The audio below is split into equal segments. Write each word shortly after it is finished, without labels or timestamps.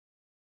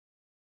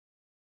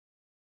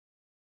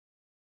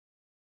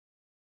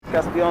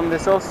Castejon de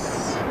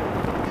Sos,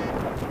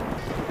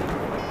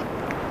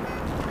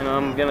 and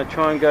I'm going to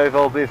try and go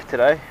vol vivre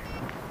today.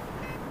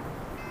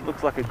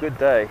 Looks like a good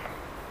day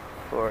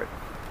for it.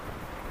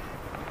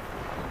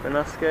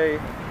 Paraglider.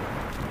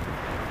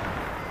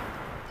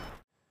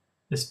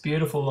 This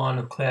beautiful line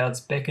of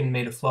clouds beckoned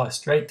me to fly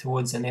straight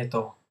towards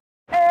Zeneto.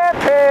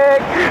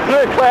 Epic!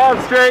 The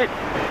cloud street.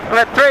 I'm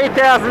at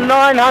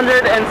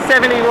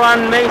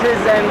 3,971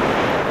 metres and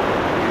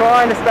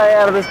trying to stay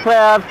out of this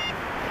cloud.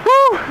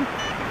 Woo!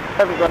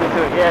 Haven't got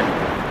into it yet.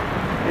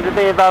 Need to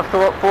be above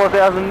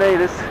 4,000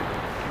 metres.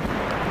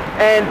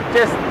 And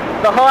just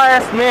the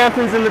highest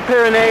mountains in the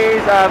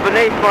Pyrenees are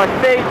beneath my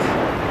feet.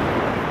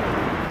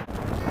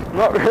 I'm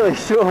not really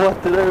sure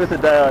what to do with a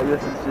day like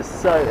this. It's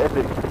just so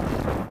epic.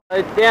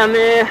 So down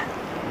there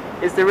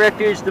is the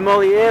refuge de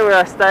Molière where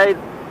I stayed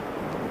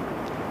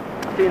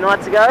a few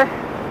nights ago.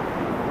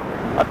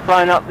 I've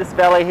flown up this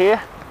valley here.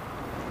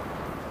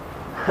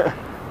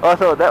 I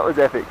thought that was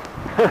epic.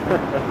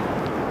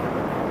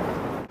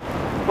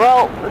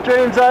 Well, the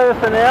dream's over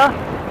for now.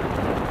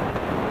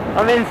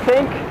 I'm in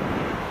sync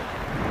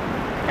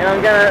and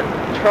I'm going to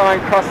try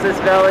and cross this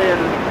valley and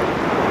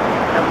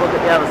have a look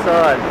at the other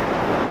side.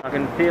 I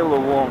can feel the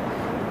warmth.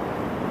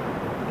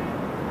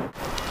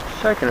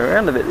 Shaking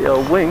around a bit, the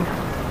old wing. The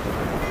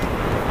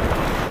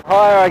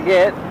higher I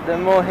get, the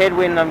more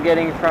headwind I'm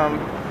getting from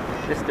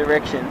this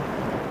direction,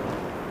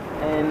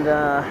 and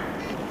the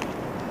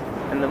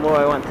more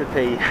I want to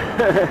pee.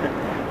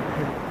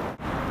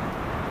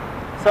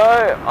 So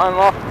I'm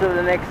off to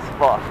the next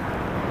spot.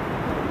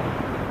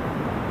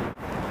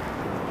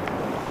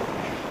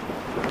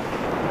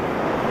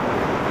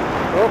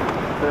 Oh,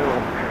 cool.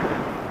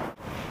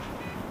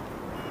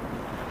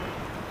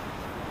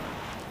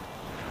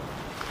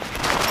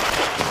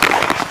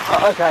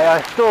 Okay,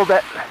 I stalled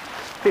that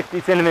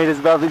 50 centimetres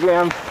above the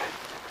ground,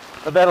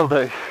 but that'll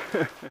do.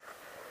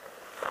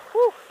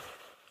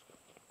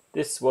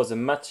 This was a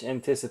much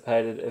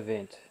anticipated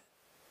event.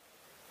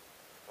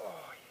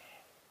 Oh,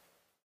 yeah.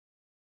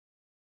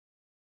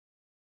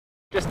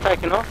 Just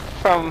taken off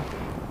from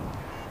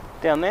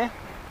down there,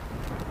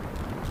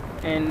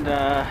 and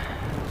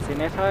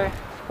Zeneto,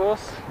 of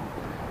course.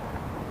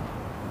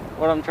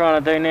 What I'm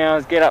trying to do now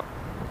is get up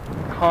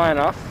high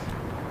enough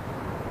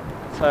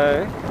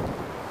so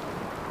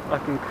I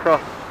can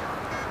cross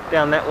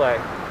down that way.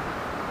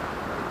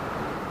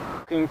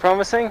 Looking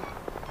promising.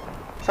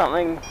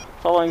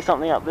 Following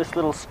something up this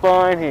little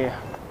spine here.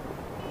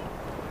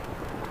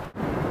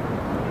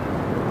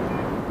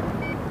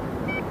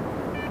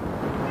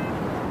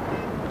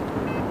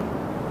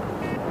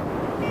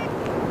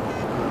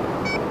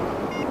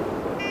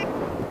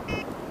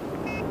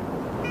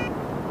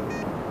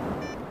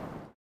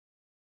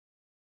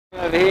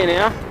 Over here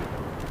now.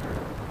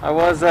 I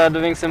was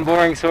doing some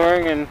boring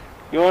soaring and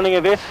yawning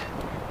a bit,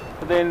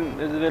 but then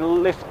there's a bit of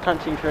lift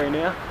punching through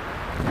now.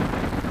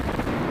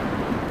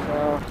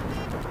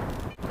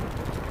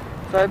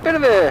 So a bit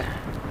of a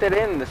dead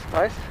end, this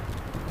place.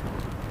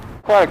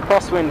 Quite a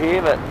crosswind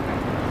here, but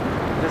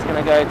I'm just going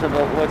to go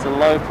towards the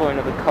low point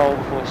of the col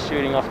before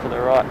shooting off to the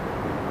right.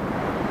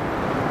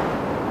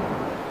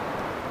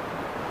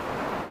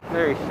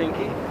 Very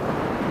thinky.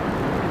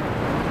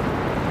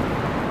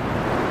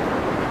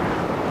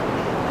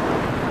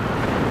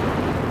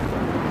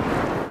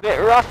 A bit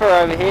rougher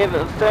over here,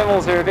 but the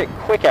thermals are a bit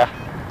quicker.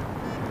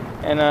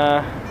 And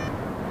yeah,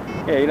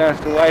 you don't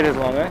have to wait as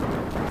long, eh?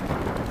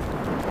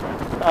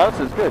 Oh,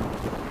 this is good.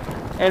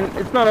 And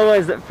it's not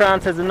always that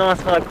France has a nice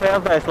high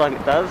cloud base like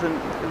it does, and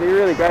it'd be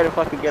really great if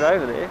I could get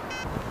over there.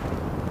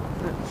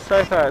 But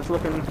so far it's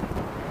looking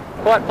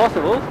quite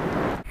possible.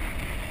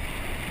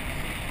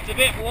 It's a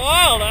bit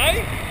wild,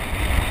 eh?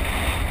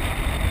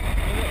 A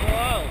bit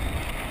wild.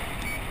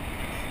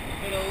 A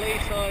bit of lee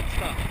side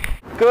stuff.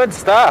 Good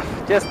stuff.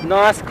 Just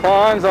nice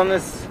climbs on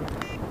this.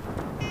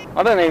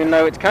 I don't even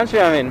know which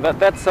country I'm in, but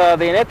that's the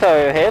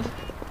Zeneto ahead.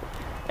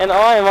 And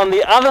I am on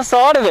the other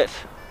side of it.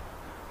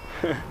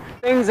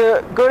 Things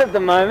are good at the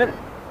moment,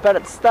 but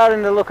it's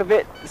starting to look a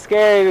bit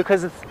scary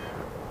because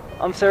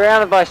I'm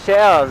surrounded by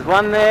showers.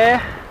 One there,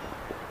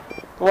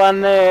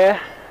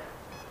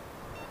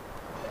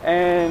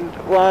 and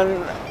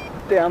one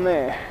down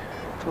there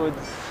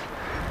towards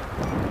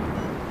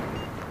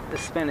the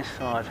Spanish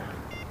side.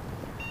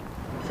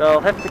 So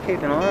I'll have to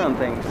keep an eye on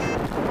things.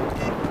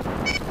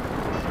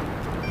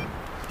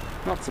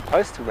 Not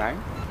supposed to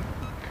rain.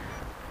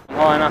 I'm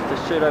high enough to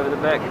shoot over the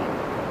back.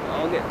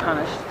 I'll get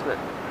punished, but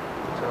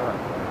it's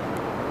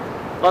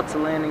alright. Lots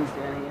of landings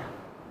down here.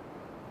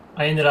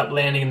 I ended up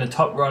landing in the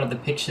top right of the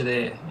picture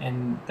there,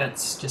 and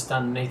that's just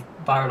underneath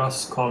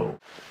Paraglider Coral.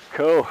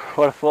 Cool,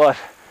 what a flight.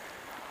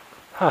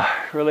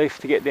 Relief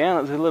to get down.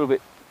 It was a little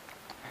bit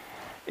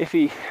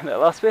iffy, that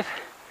last bit.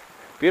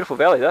 Beautiful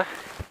valley though.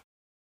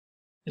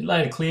 It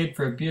later cleared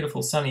for a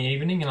beautiful sunny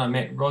evening, and I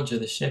met Roger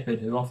the shepherd,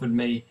 who offered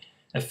me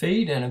a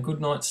feed and a good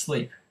night's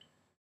sleep.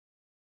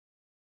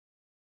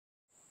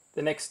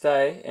 The next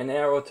day, an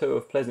hour or two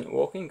of pleasant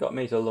walking got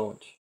me to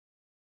launch.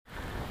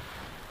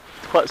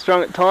 It's quite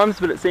strong at times,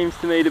 but it seems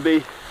to me to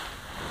be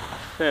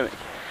thermic.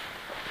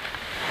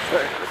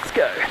 Alright, let's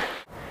go.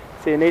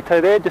 See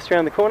Anito there, just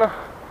around the corner.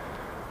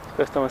 It's the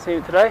first time I've seen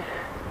it today.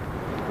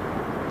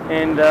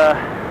 And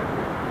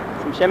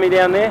some chamois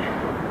down there.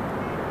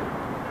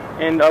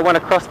 And I want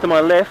to cross to my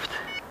left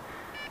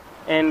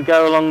and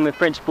go along the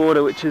French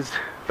border, which is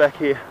back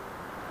here.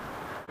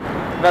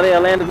 Valley I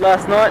landed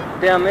last night,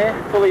 down there,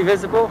 fully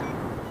visible.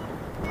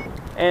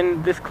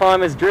 And this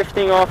climb is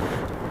drifting off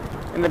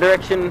in the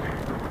direction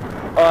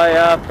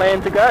I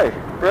plan to go.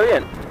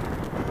 Brilliant.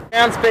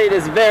 Ground speed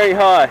is very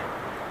high.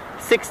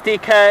 60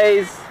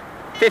 k's,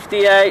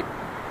 58.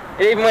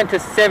 It even went to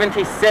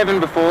 77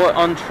 before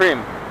on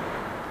trim.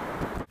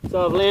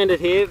 So I've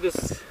landed here. This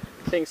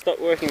thing stopped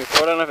working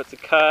before. I don't know if it's a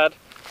card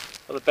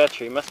or the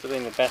battery. It must have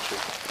been the battery.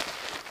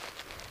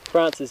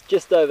 France is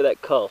just over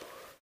that col.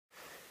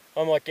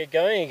 I might get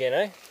going again,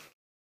 eh?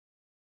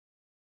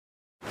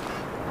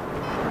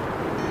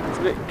 It's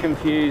a bit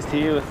confused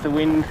here with the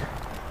wind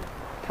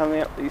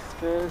coming up these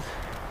spurs.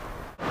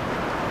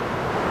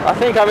 I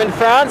think I'm in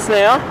France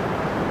now,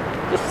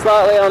 just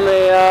slightly on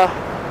the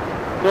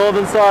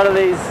northern side of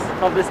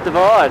this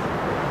divide.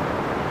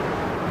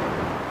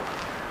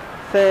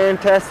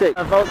 Fantastic.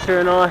 Vulture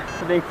and I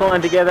have been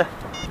climbing together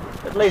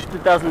at least a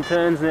dozen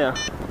turns now.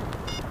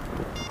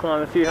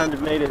 Climb a few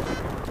hundred meters.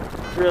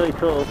 It's really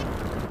cool.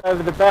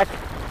 Over the back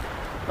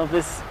of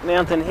this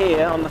mountain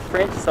here on the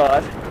French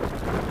side,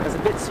 it's a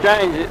bit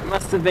strange. It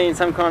must have been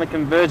some kind of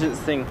convergence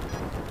thing,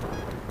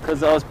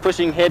 because I was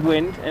pushing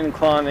headwind and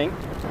climbing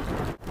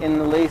in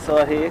the lee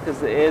side here because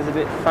the air's a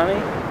bit funny.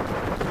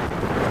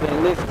 There's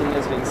been lift and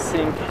there's been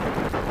sink.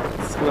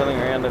 It's swirling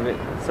around a bit,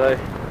 so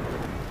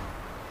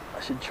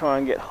I should try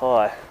and get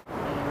high.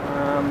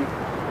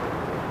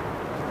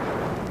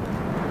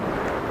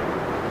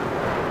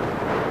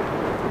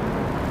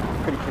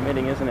 Pretty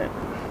committing, isn't it?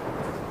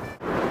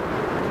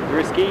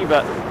 Risky,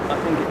 but I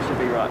think it should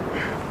be right.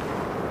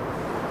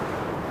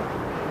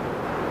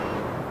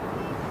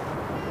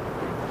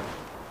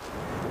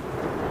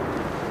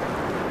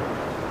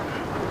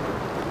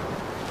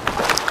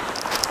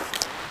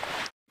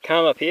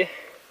 Calm up here,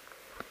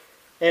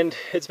 and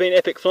it's been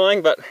epic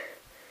flying, but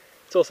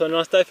it's also a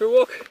nice day for a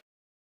walk.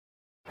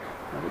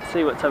 Let's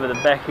see what's over the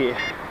back here.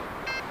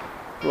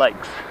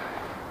 Lakes,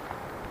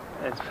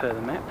 as per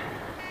the map.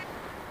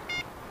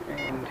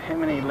 And how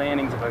many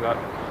landings have I got?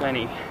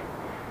 Plenty.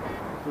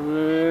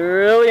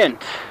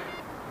 Brilliant!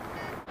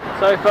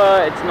 So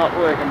far it's not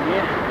working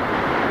here.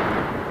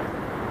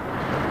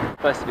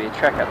 Supposed to be a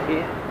track up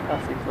here,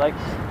 past these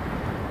lakes,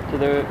 to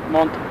the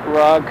Mont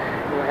Rug,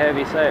 or however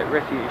you say it,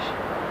 refuge.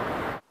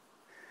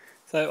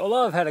 So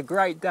although I've had a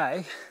great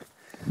day,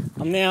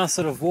 I'm now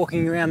sort of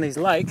walking around these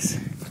lakes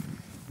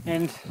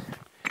and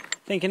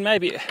thinking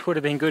maybe it would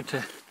have been good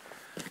to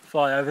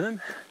fly over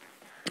them.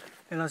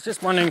 And I was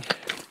just wondering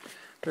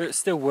whether it's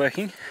still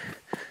working,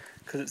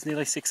 because it's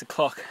nearly 6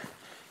 o'clock,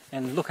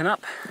 and looking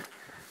up,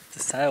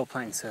 it's a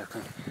sailplane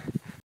circling.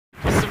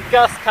 There's some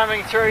gusts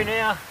coming through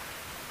now.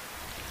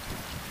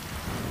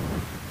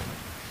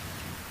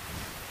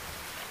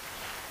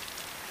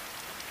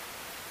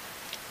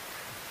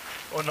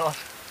 Or not.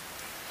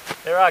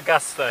 There are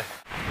gusts though.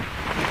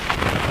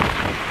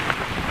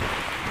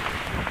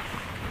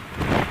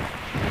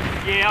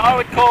 Yeah, I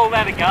would call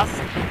that a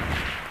gust.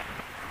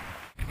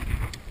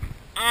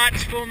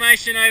 Arch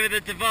formation over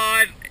the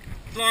divide.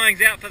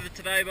 Flying's out for the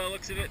today by the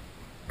looks of it,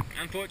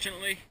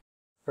 unfortunately.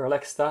 A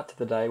relaxed start to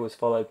the day was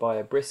followed by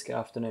a brisk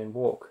afternoon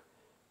walk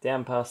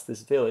down past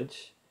this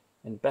village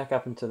and back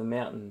up into the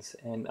mountains,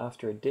 and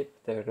after a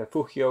dip, the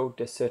Castejon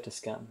de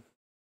Sos.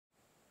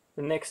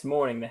 The next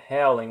morning the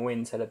howling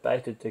winds had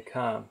abated to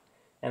calm,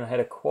 and I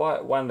had a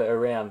quiet wander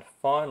around,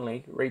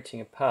 finally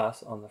reaching a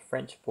pass on the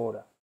French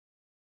border.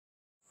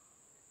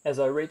 As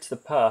I reached the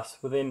pass,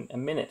 within a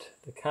minute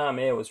the calm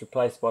air was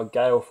replaced by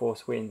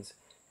gale-force winds,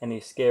 and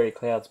these scary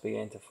clouds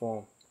began to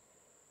form.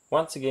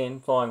 Once again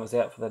flying was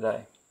out for the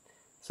day,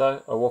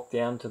 so I walked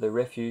down to the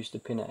refuge de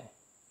Pyrenees.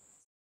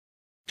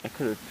 I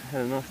could have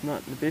had a nice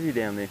night in the bivvy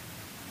down there,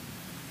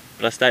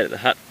 but I stayed at the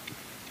hut.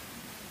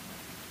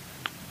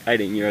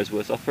 €18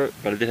 worth off for it,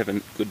 but I did have a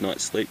good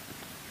night's sleep.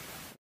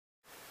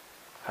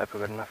 Hope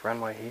I've got enough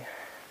runway here.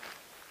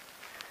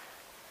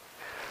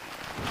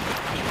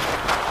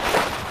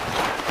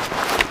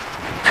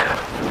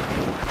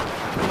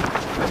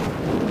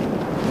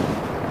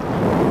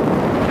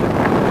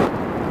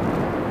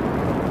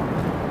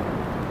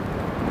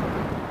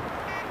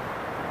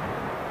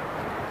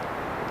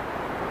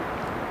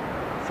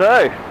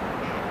 So,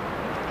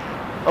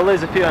 I'll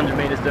lose a few hundred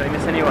metres doing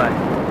this anyway.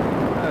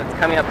 It's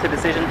coming up to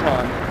decision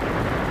time.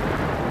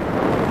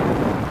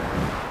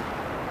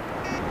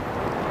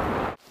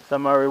 So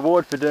my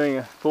reward for doing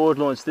a forward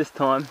launch this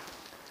time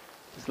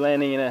is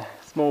landing in a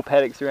small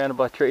paddock surrounded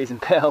by trees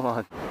and power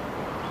lines.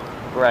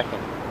 Bracken.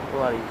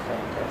 Bloody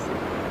fantastic.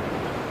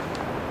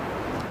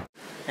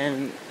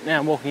 And now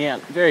I'm walking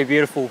out. Very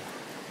beautiful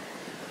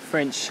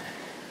French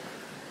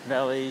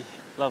valley,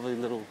 lovely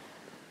little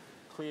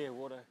clear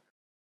water.